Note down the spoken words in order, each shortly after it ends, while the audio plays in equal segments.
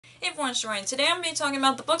Hey everyone, it's Ryan. Today I'm going to be talking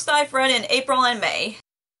about the books that I've read in April and May.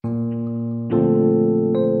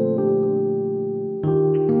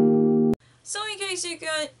 So in case you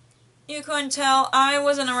couldn't tell, I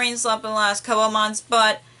was in a reading slump in the last couple of months,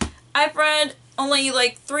 but I've read only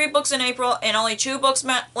like 3 books in April and only 2 books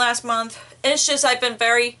last month. It's just I've been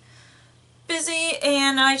very busy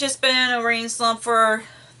and I've just been in a reading slump for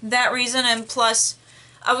that reason, and plus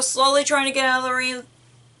I was slowly trying to get out of the reading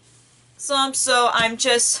slump, so I'm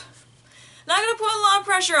just not going to put a lot of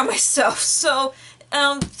pressure on myself. So,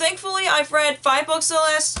 thankfully I've read 5 books the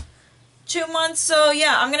last 2 months, so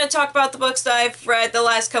yeah, I'm going to talk about the books that I've read the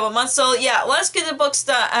last couple of months. So yeah, let's get the books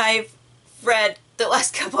that I've read the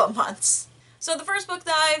last couple of months. So the first book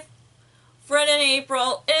that I've read in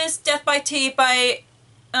April is Death by Tea by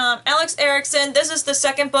Alex Erickson. This is the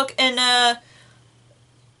second book in a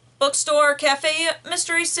bookstore cafe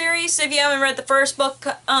mystery series. If you haven't read the first book,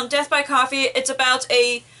 Death by Coffee, it's about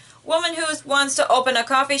a woman who wants to open a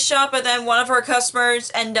coffee shop, and then one of her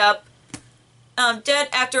customers end up dead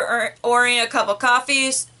after ordering a cup of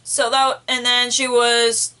coffees. And then she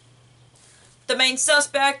was the main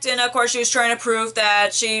suspect, and of course she was trying to prove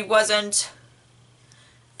that she wasn't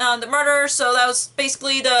the murderer. So that was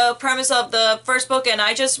basically the premise of the first book, and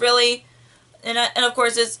I just really, and of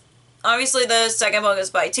course it's obviously the second book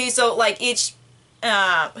is by tea, so like each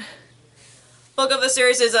book of the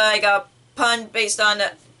series is like a pun based on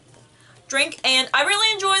the drink, and I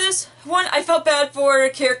really enjoy this one. I felt bad for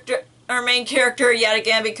our main character yet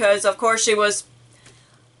again, because of course she was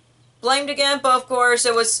blamed again, but of course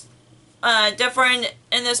it was different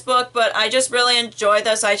in this book. But I just really enjoyed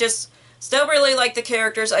this. I just still really like the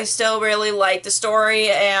characters. I still really like the story,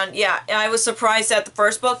 and yeah, I was surprised that the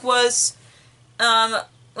first book was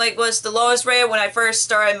was the lowest rated when I first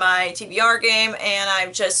started my TBR game, and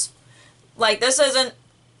I'm just like, this isn't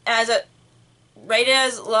as rated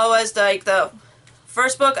as low as the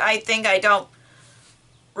first book. I think I don't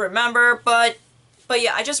remember, but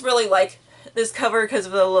yeah, I just really like this cover because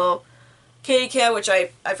of the little kitty cat, which I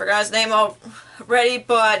forgot his name already,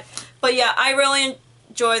 but yeah, I really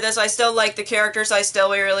enjoy this. I still like the characters. I still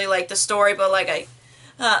really like the story, but like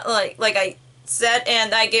I said,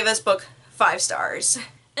 and I gave this book 5 stars.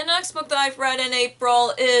 And the next book that I've read in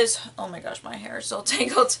April is, oh my gosh, my hair is so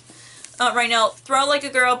tangled right now, Throw Like a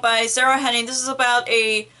Girl by Sarah Henning. This is about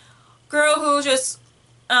a girl who just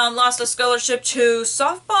lost a scholarship to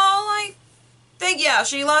softball, I think. Yeah,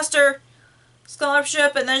 she lost her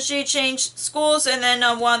scholarship, and then she changed schools, and then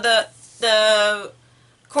one of the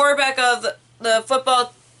quarterback of the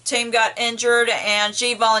football team got injured, and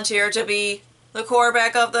she volunteered to be the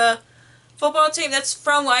quarterback of the football team. That's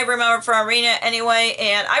from what I remember from Arena anyway,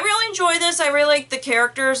 and I really enjoy this. I really like the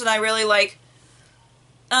characters, and I really like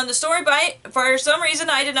the story, but for some reason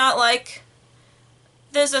I did not like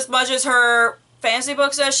this as much as her fantasy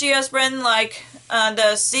books that she has written, like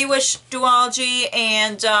the Sea Witch duology,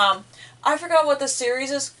 and I forgot what the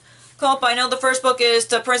series is called, but I know the first book is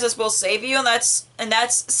The Princess Will Save You, and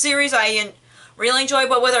that's series I really enjoy.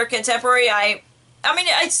 But with her contemporary, I mean,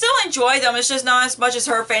 I still enjoy them. It's just not as much as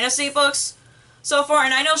her fantasy books so far.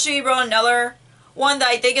 And I know she wrote another one that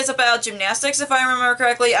I think is about gymnastics, if I remember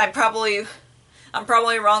correctly. I'm probably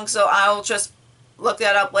wrong, so I'll just look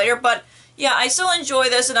that up later. But yeah, I still enjoy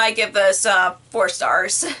this, and I give this 4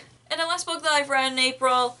 stars. And the last book that I've read in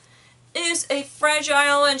April is A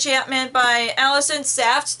Fragile Enchantment by Allison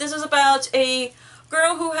Saft. This is about a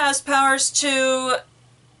girl who has powers to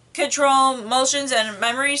control motions and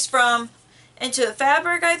memories from Into the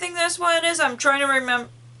Fabric, I think that's what it is. I'm trying to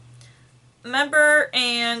remember,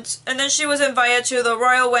 and then she was invited to the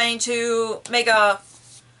royal wedding to make a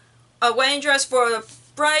wedding dress for the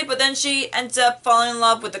bride, but then she ends up falling in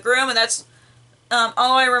love with the groom, and that's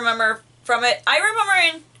all I remember from it. I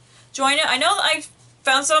remember enjoying it. I know I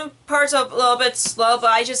found some parts a little bit slow,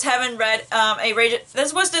 but I just haven't read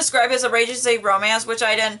this was described as a Regency romance, which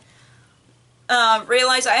I didn't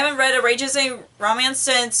realize. I haven't read a Regency romance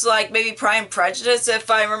since like maybe Pride and Prejudice, if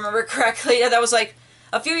I remember correctly. That was like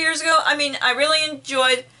a few years ago. I mean, I really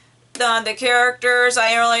enjoyed the characters.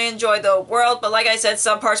 I really enjoyed the world, but like I said,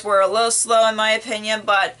 some parts were a little slow in my opinion,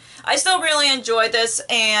 but I still really enjoyed this,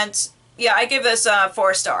 and yeah, I give this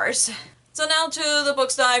 4 stars. So now to the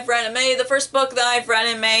books that I've read in May. The first book that I've read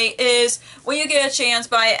in May is When You Get a Chance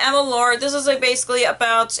by Emma Lord. This is basically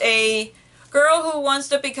about a girl who wants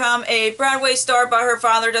to become a Broadway star, but her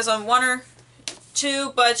father doesn't want her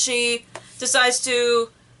to, but she decides to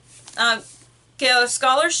get a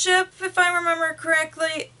scholarship, if I remember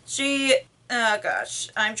correctly. She, oh gosh,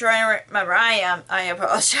 I'm trying to remember. I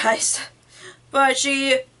apologize. But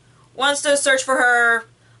she wants to search for her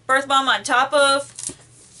birth mom on top of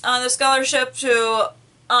the scholarship to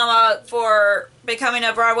for becoming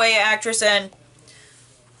a Broadway actress in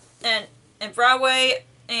Broadway,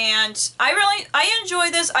 and I enjoy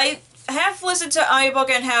this. I have listened to audiobook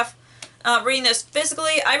and have reading this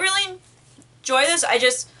physically. I really enjoy this. I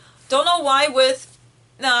just don't know why with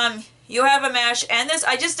You Have a Match and this,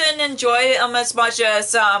 I just didn't enjoy it as much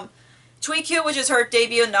as Tweet Cute, which is her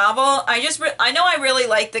debut novel. I know I really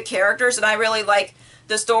like the characters and I really like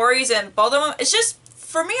the stories and both of them. It's just,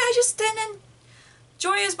 for me, I just didn't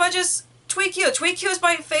enjoy as much as Tweet Cute. Tweet Cute is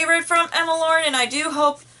my favorite from Emma Lauren, and I do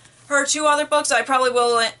hope her 2 other books I probably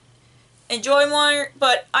will enjoy more.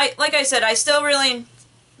 But like I said, I still really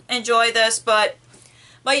enjoy this. But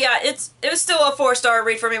yeah, it was still a 4-star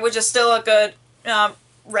read for me, which is still a good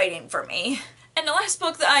rating for me. And the last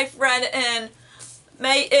book that I've read in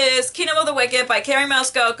May is Kingdom of the Wicked by Kerri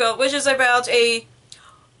Maniscalco, which is about a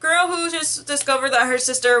girl who just discovered that her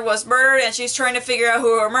sister was murdered, and she's trying to figure out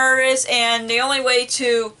who her murderer is, and the only way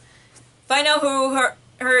to find out who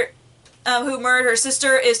who murdered her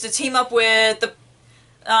sister is to team up with the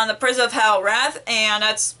Prince of Hell Wrath, and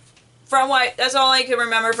that's all I can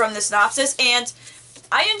remember from the synopsis. And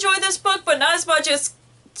I enjoyed this book, but not as much as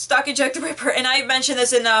Stalking Jack the Ripper, and I mentioned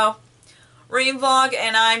this in the reading vlog,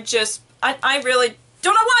 and I really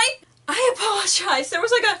don't know why. I apologize. There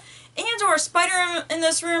was like a ant or a spider in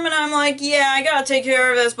this room, and I'm like, yeah, I gotta take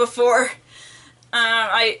care of this before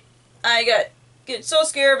I get so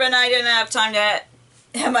scared, but I didn't have time to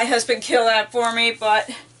have my husband kill that for me. But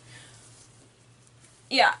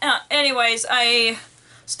yeah, anyways, I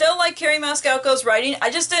still like Kerri Maniscalco's writing. I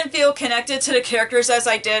just didn't feel connected to the characters as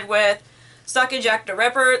I did with Stalking Jack the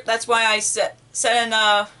Ripper. That's why I said in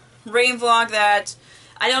the rain vlog that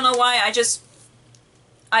I don't know why, I just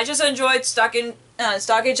enjoyed Stalking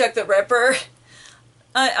Jack the Ripper.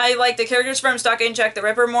 I like the characters from Stalking Jack the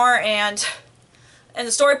Ripper more and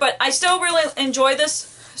the story, but I still really enjoy this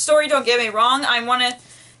story, don't get me wrong. I want to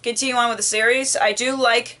continue on with the series. I do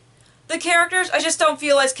like the characters. I just don't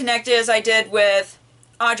feel as connected as I did with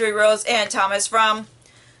Audrey Rose and Thomas from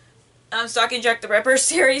Stalking Jack the Ripper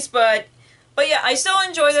series, but yeah, I still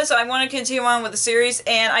enjoy this. I want to continue on with the series,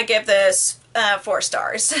 and I give this 4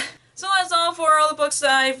 stars. So that's all for all the books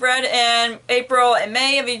that I've read in April and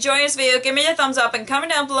May. If you enjoyed this video, give me a thumbs up and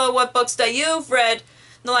comment down below what books that you've read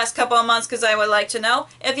in the last couple of months, because I would like to know.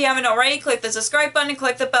 If you haven't already, click the subscribe button and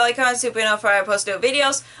click the bell icon so you'll be notified when I post new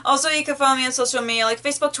videos. Also, you can follow me on social media like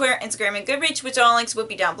Facebook, Twitter, Instagram, and Goodreads, which all links will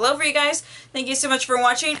be down below for you guys. Thank you so much for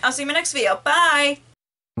watching. I'll see you in my next video. Bye!